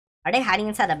Are they hiding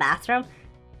inside the bathroom?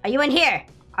 Are you in here?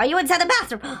 Are you inside the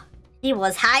bathroom? He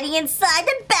was hiding inside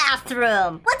the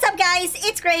bathroom. What's up, guys?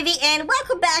 It's Gravy, and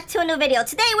welcome back to a new video.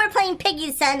 Today, we're playing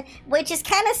Piggysons, which is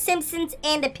kind of Simpsons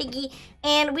and a piggy.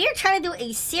 And we are trying to do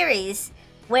a series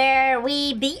where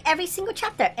we beat every single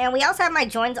chapter. And we also have my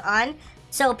joins on.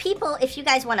 So, people, if you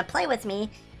guys want to play with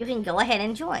me, you can go ahead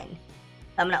and join.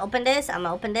 I'm going to open this. I'm going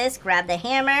to open this. Grab the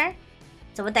hammer.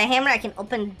 So, with the hammer, I can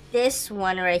open this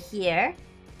one right here.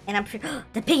 And I'm pretty...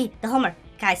 the piggy! The Homer!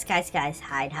 Guys.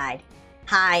 Hide.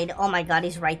 Hide. Oh my god,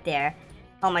 he's right there.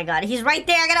 Oh my god, he's right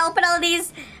there. I gotta open all of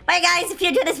these. Bye guys, if you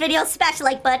enjoyed this video, smash the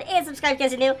like button and subscribe if you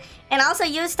guys are new. And also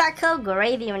use star code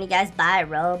Gravy when you guys buy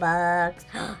Robux.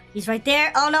 He's right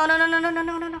there. Oh no. I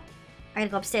gotta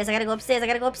go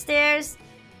upstairs.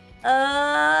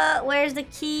 Where's the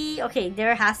key? Okay,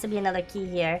 there has to be another key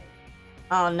here.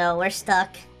 Oh no, we're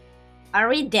stuck. Are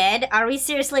we dead? Are we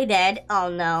seriously dead? Oh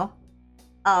no.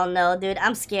 Oh no, dude,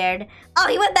 I'm scared. Oh,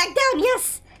 he went back down,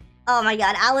 yes! Oh my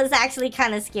god, I was actually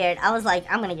kind of scared. I was like,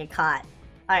 I'm gonna get caught.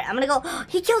 Alright, I'm gonna go.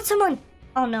 He killed someone!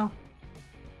 Oh no.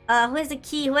 Who has the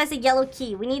key? Who has the yellow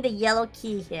key? We need the yellow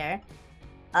key here.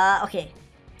 Okay.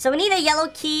 So we need a yellow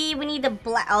key. We need the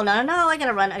black. Oh no. I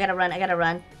gotta run.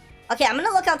 Okay, I'm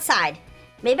gonna look outside.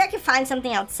 Maybe I can find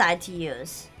something outside to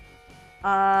use.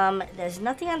 There's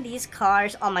nothing on these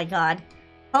cars. Oh my god.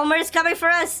 Homer is coming for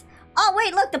us! Oh,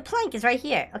 wait, look, the plank is right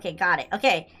here. Okay, got it.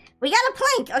 Okay, we got a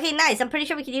plank. Okay, nice. I'm pretty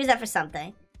sure we could use that for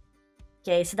something.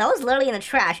 Okay, so that was literally in the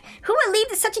trash. Who would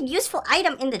leave such a useful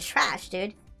item in the trash,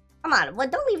 dude? Come on, what?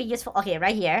 Don't leave it useful. Okay,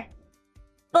 right here.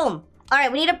 Boom. All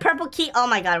right, we need a purple key. Oh,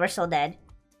 my God, we're so dead.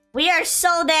 We are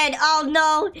so dead. Oh,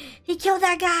 no. He killed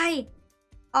that guy.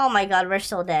 Oh, my God, we're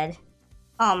so dead.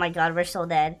 Oh, my God, we're so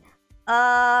dead.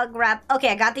 Grab. Okay,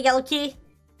 I got the yellow key.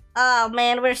 Oh,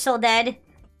 man, we're so dead.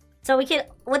 So we can,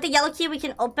 with the yellow key, we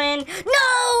can open.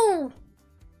 No!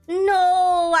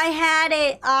 No, I had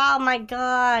it. Oh my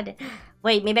god.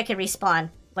 Wait, maybe I can respawn.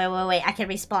 Wait, I can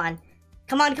respawn.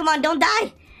 Come on, don't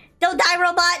die. Don't die,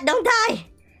 robot. Don't die.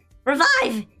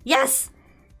 Revive. Yes,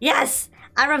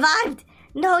 I revived.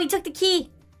 No, he took the key.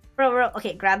 Bro.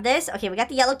 Okay, grab this. Okay, we got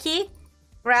the yellow key.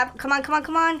 Grab, come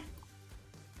on.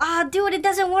 Ah, dude, it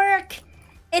doesn't work.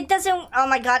 It doesn't, oh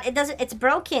my god, it doesn't, it's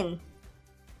broken.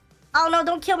 Oh no,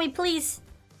 don't kill me, please.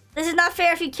 This is not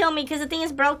fair if you kill me because the thing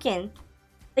is broken.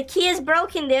 The key is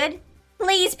broken, dude.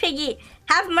 Please, Piggy.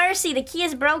 Have mercy. The key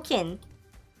is broken.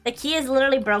 The key is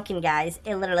literally broken, guys.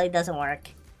 It literally doesn't work.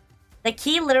 The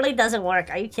key literally doesn't work.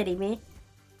 Are you kidding me?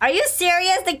 Are you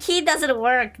serious? The key doesn't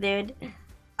work, dude.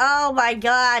 Oh my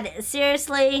god.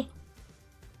 Seriously?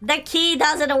 The key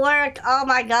doesn't work. Oh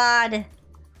my god.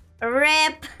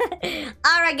 RIP.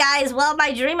 Alright, guys. Well,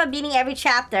 my dream of beating every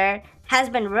chapter has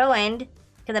been ruined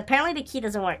because apparently the key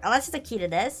doesn't work unless it's a key to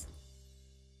this.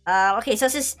 Okay, so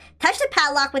it's just touch the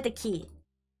padlock with the key.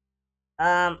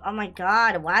 Oh my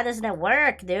god, why doesn't it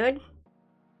work, dude?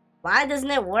 Why doesn't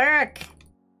it work?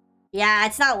 Yeah,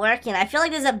 it's not working. I feel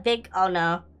like there's a big, oh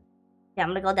no. Yeah, I'm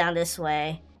gonna go down this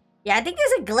way. Yeah, I think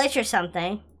there's a glitch or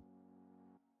something.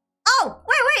 Oh,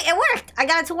 wait, it worked. I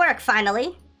got it to work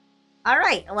finally.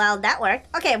 Alright, well, that worked.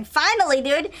 Okay, finally,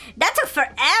 dude. That took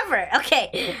forever.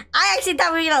 Okay, I actually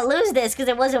thought we were gonna lose this because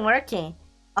it wasn't working.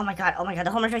 Oh my god,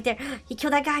 the Homer's right there. He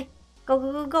killed that guy. Go.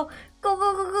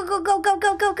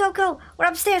 We're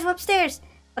upstairs.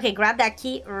 Okay, grab that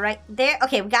key right there.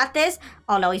 Okay, we got this.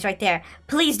 Oh no, he's right there.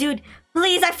 Please, dude.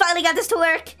 Please, I finally got this to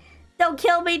work. Don't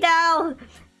kill me now.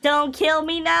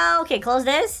 Okay, close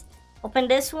this. Open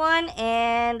this one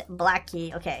and black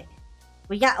key. Okay.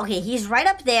 Okay, he's right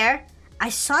up there. I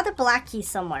saw the black key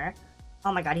somewhere.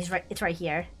 Oh my god, he's right. It's right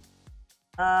here.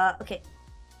 Okay.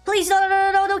 Please, no,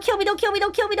 don't kill me. Oh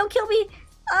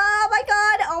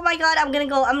my god, I'm gonna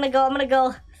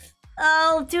go.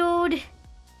 Oh, dude.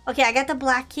 Okay, I got the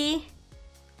black key.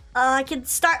 I can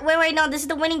start, wait, no, this is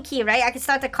the winning key, right? I can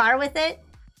start the car with it.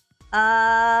 Did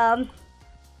I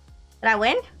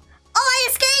win? Oh, I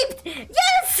escaped!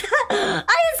 Yes!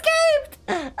 I escaped!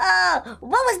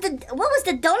 What was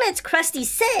the donuts Krusty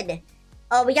said?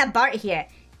 Oh, we got Bart here.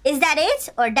 Is that it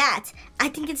or that? I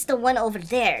think it's the one over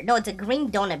there. No, it's a green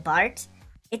donut, Bart.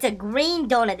 It's a green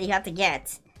donut that you have to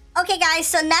get. Okay, guys,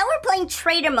 so now we're playing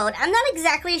trader mode. I'm not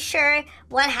exactly sure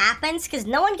what happens because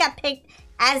no one got picked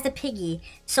as the piggy.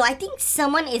 So I think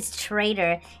someone is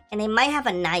trader and they might have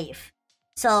a knife.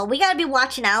 So we gotta be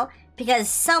watching out because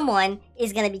someone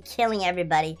is gonna be killing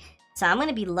everybody. So I'm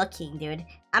gonna be looking, dude.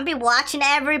 I'm gonna be watching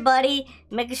everybody,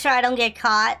 making sure I don't get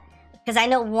caught. Because I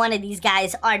know one of these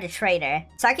guys are the traitor.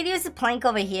 So I could use the plank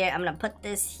over here. I'm going to put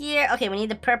this here. Okay, we need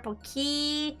the purple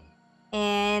key.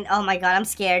 And, oh my god, I'm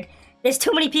scared. There's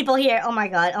too many people here. Oh my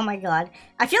god. Oh my god.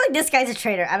 I feel like this guy's a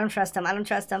traitor. I don't trust him. I don't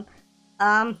trust him.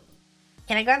 Can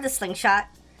I grab the slingshot?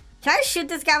 Can I shoot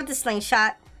this guy with the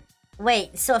slingshot?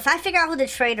 Wait, so if I figure out who the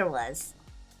traitor was,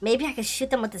 maybe I could shoot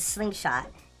them with the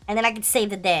slingshot, and then I could save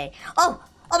the day. Oh!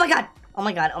 Oh my god! Oh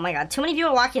my god, oh my god. Too many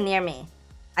people walking near me.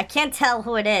 I can't tell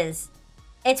who it is.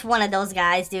 It's one of those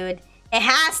guys, dude. It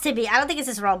has to be. I don't think it's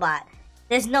this robot.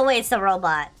 There's no way it's the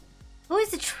robot. Who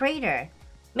is the traitor?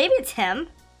 Maybe it's him.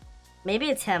 Maybe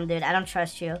it's him, dude. I don't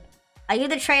trust you. Are you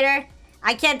the traitor?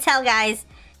 I can't tell, guys.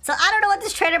 So I don't know what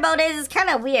this traitor mode is. It's kind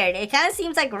of weird. It kind of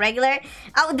seems like regular.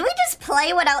 Oh, do we just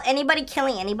play without anybody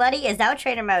killing anybody? Is that what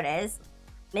traitor mode is?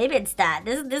 Maybe it's that.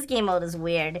 This game mode is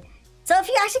weird. So if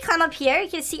you actually climb up here, you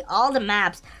can see all the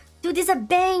maps. Dude, there's a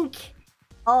bank.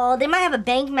 Oh, they might have a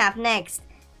bank map next.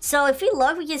 So if we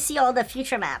look, we can see all the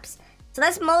future maps. So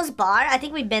that's Moe's Bar. I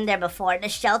think we've been there before. The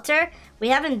shelter, we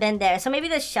haven't been there. So maybe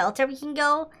the shelter we can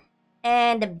go.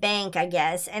 And the bank, I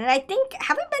guess. And I think,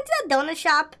 have we been to the donut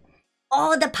shop?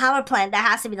 Oh, the power plant. That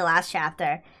has to be the last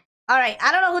chapter. Alright,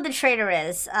 I don't know who the traitor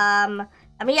is. Let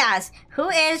me ask. Who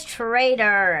is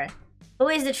traitor? Who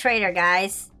is the traitor,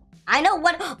 guys? I know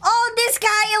what... Oh, this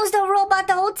guy! It was the robot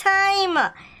the whole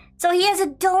time! So he has a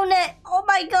donut. Oh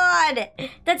my god.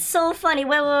 That's so funny.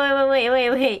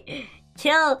 Wait.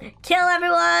 Kill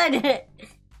everyone.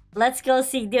 Let's go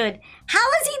see, dude. How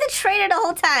is he the traitor the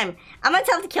whole time? I'm gonna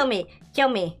tell him to kill me. Kill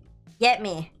me. Get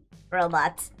me,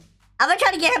 robot. I'm gonna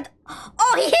try to get him.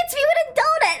 Oh, he hits me with a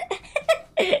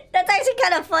donut. That's actually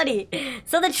kind of funny.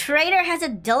 So the traitor has a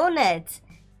donut.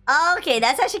 Okay,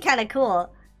 that's actually kind of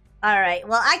cool. Alright,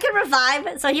 well, I could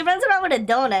revive. So he runs around with a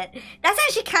donut. That's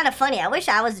actually kind of funny. I wish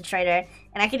I was the traitor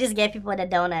and I could just get people with a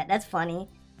donut. That's funny.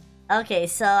 Okay,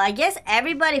 so I guess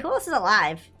everybody... Who else is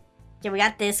alive? Okay, we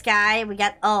got this guy. We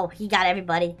got... Oh, he got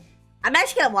everybody. I'm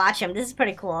actually gonna watch him. This is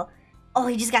pretty cool. Oh,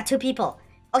 he just got 2 people.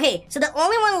 Okay, so the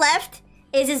only one left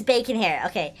is his bacon hair.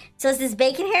 Okay, so it's this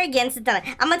bacon hair against the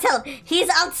donut. I'm gonna tell him. He's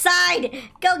outside.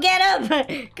 Go get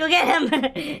him. Go get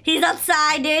him. He's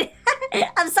outside, dude.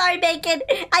 I'm sorry, Bacon.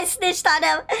 I snitched on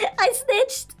him. I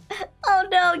snitched. Oh,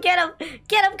 no. Get him.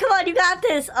 Get him. Come on. You got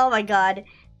this. Oh, my God.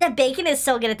 That Bacon is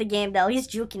so good at the game, though. He's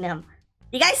juking him.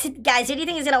 You guys, who do you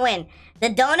think is going to win? The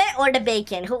donut or the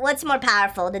bacon? What's more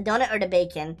powerful, the donut or the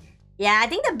bacon? Yeah, I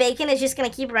think the bacon is just going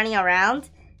to keep running around.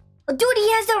 Oh, dude,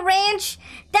 he has the ranch.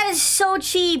 That is so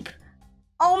cheap.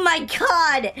 Oh, my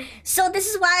God. So this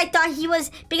is why I thought he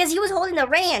was... Because he was holding the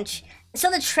ranch. So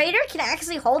the traitor can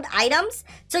actually hold items,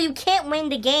 so you can't win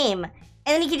the game. And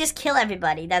then he can just kill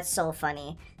everybody. That's so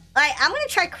funny. Alright, I'm going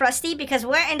to try Krusty because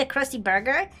we're in the Krusty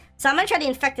Burger. So I'm going to try the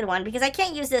infected one because I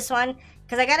can't use this one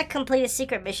because I got to complete a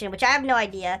secret mission, which I have no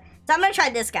idea. So I'm going to try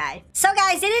this guy. So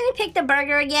guys, they didn't pick the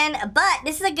burger again, but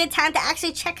this is a good time to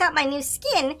actually check out my new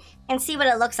skin and see what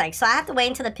it looks like. So I have to wait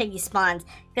until the piggy spawns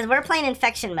because we're playing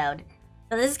infection mode.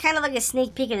 So this is kind of like a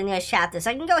sneak peek of the newest chapter.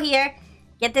 So I can go here,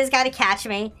 get this guy to catch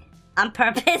me. On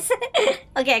purpose.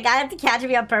 Okay, I got him to catch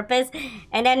me on purpose.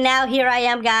 And then now here I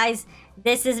am, guys.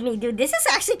 This is me. Dude, this is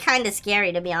actually kind of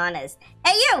scary, to be honest.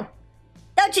 Hey, you!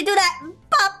 Don't you do that!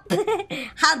 Pop!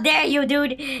 How dare you,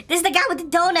 dude! This is the guy with the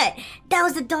donut! That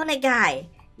was the donut guy.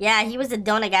 Yeah, he was the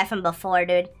donut guy from before,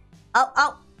 dude.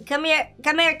 Oh, come here.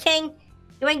 Come here, King.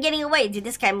 You ain't getting away. Dude,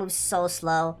 this guy moves so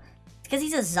slow. It's because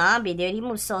he's a zombie, dude. He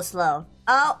moves so slow.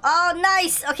 Oh,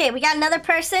 nice! Okay, we got another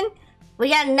person. We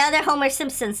got another Homer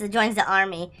Simpson that joins the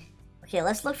army. Okay,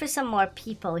 let's look for some more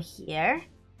people here.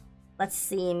 Let's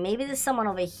see. Maybe there's someone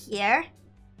over here.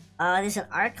 There's an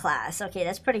art class. Okay,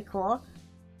 that's pretty cool.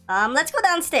 Let's go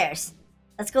downstairs.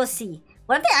 Let's go see.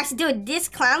 What if they actually do it? This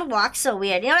clown walks so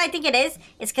weird. You know what I think it is?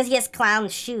 It's because he has clown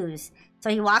shoes.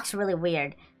 So he walks really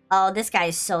weird. Oh, this guy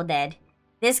is so dead.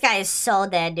 This guy is so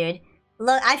dead, dude.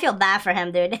 Look, I feel bad for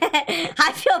him, dude.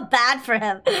 I feel bad for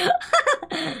him.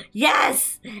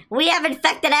 Yes! We have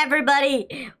infected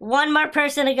everybody! One more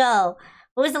person to go.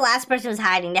 Who is the last person who's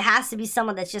hiding? There has to be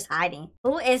someone that's just hiding.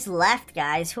 Who is left,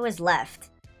 guys? Who is left?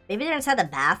 Maybe they're inside the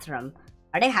bathroom.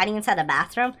 Are they hiding inside the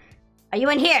bathroom? Are you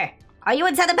in here? Are you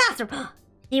inside the bathroom?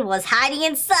 He was hiding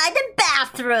inside the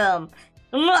bathroom!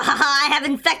 I have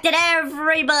infected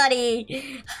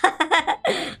everybody!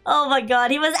 Oh my god,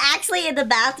 he was actually in the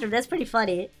bathroom. That's pretty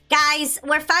funny. Guys,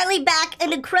 we're finally back in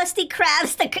the Krusty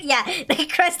Krabs. The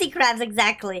Krusty Krabs,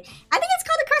 exactly. I think it's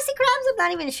called the Krusty Krabs. I'm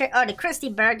not even sure. Oh, the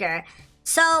Krusty Burger.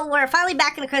 So, we're finally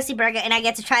back in the Krusty Burger, and I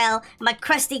get to try out my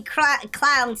Krusty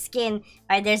Clown skin.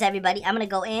 Alright, there's everybody. I'm gonna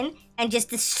go in and just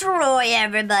destroy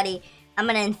everybody. I'm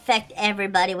gonna infect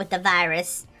everybody with the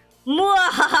virus.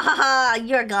 Mwahaha!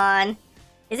 You're gone.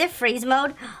 Is it freeze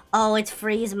mode? Oh, it's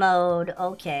freeze mode.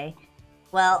 Okay.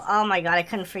 Well, oh my god, I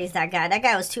couldn't freeze that guy. That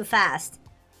guy was too fast.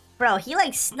 Bro, he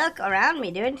like snuck around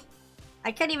me, dude.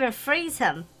 I couldn't even freeze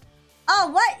him. Oh,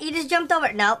 what? He just jumped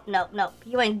over. Nope, nope, nope.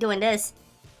 You ain't doing this.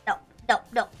 Nope, nope,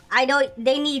 nope. I know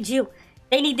they need you.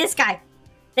 They need this guy.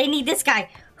 They need this guy.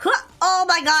 Huh. Oh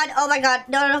my god, oh my god.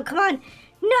 No, no, no, come on.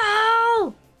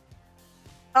 No!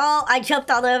 Oh, I jumped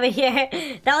all over here.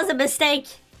 That was a mistake.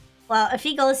 Well, if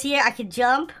he goes here, I could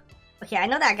jump. Okay, I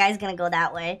know that guy's gonna go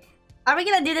that way. Are we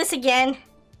gonna do this again?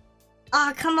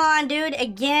 Oh, come on, dude.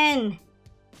 Again.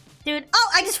 Dude.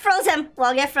 Oh, I just froze him.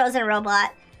 Well, get frozen,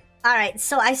 robot. Alright,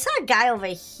 so I saw a guy over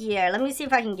here. Let me see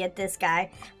if I can get this guy.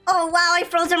 Oh, wow, I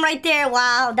froze him right there.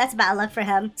 Wow, that's bad luck for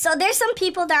him. So there's some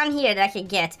people down here that I could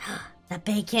get. The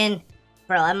bacon.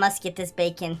 Bro, I must get this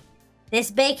bacon.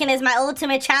 This bacon is my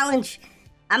ultimate challenge.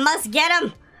 I must get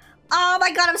him. Oh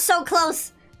my god, I'm so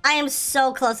close. I am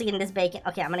so close to getting this bacon.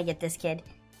 Okay, I'm gonna get this kid.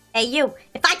 Hey, you.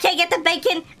 If I can't get the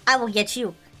bacon, I will get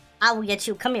you. I will get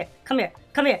you. Come here. Come here.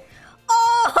 Come here.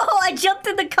 Oh, I jumped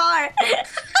in the car.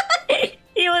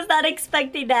 He was not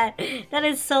expecting that. That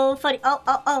is so funny. Oh,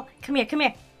 oh, oh. Come here. Come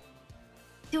here.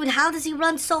 Dude, how does he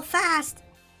run so fast?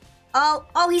 Oh,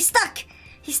 oh, he's stuck.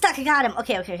 He's stuck. I got him.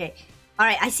 Okay, okay, okay. All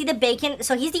right, I see the bacon.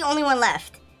 So he's the only one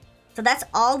left. So that's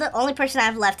the only person I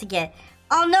have left to get.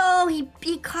 Oh no, he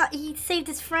saved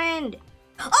his friend.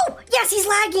 Oh, yes, he's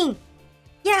lagging.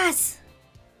 Yes.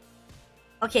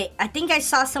 Okay, I think I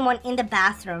saw someone in the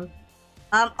bathroom.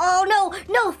 Oh no,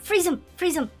 no, freeze him,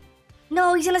 freeze him.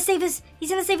 No, he's gonna save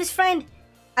his friend.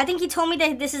 I think he told me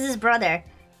that this is his brother.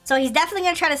 So he's definitely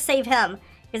gonna try to save him,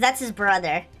 because that's his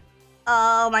brother.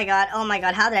 Oh my god,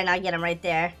 how did I not get him right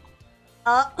there?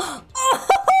 Oh,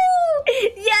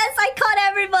 yes, I caught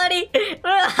everybody.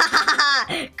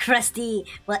 Krusty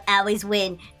will always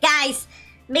win. Guys,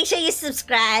 make sure you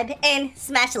subscribe and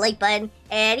smash the like button.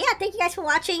 And yeah, thank you guys for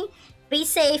watching. Be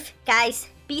safe, guys.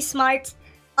 Be smart.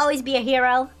 Always be a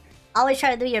hero. Always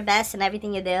try to do your best in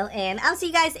everything you do. And I'll see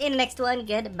you guys in the next one.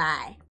 Goodbye.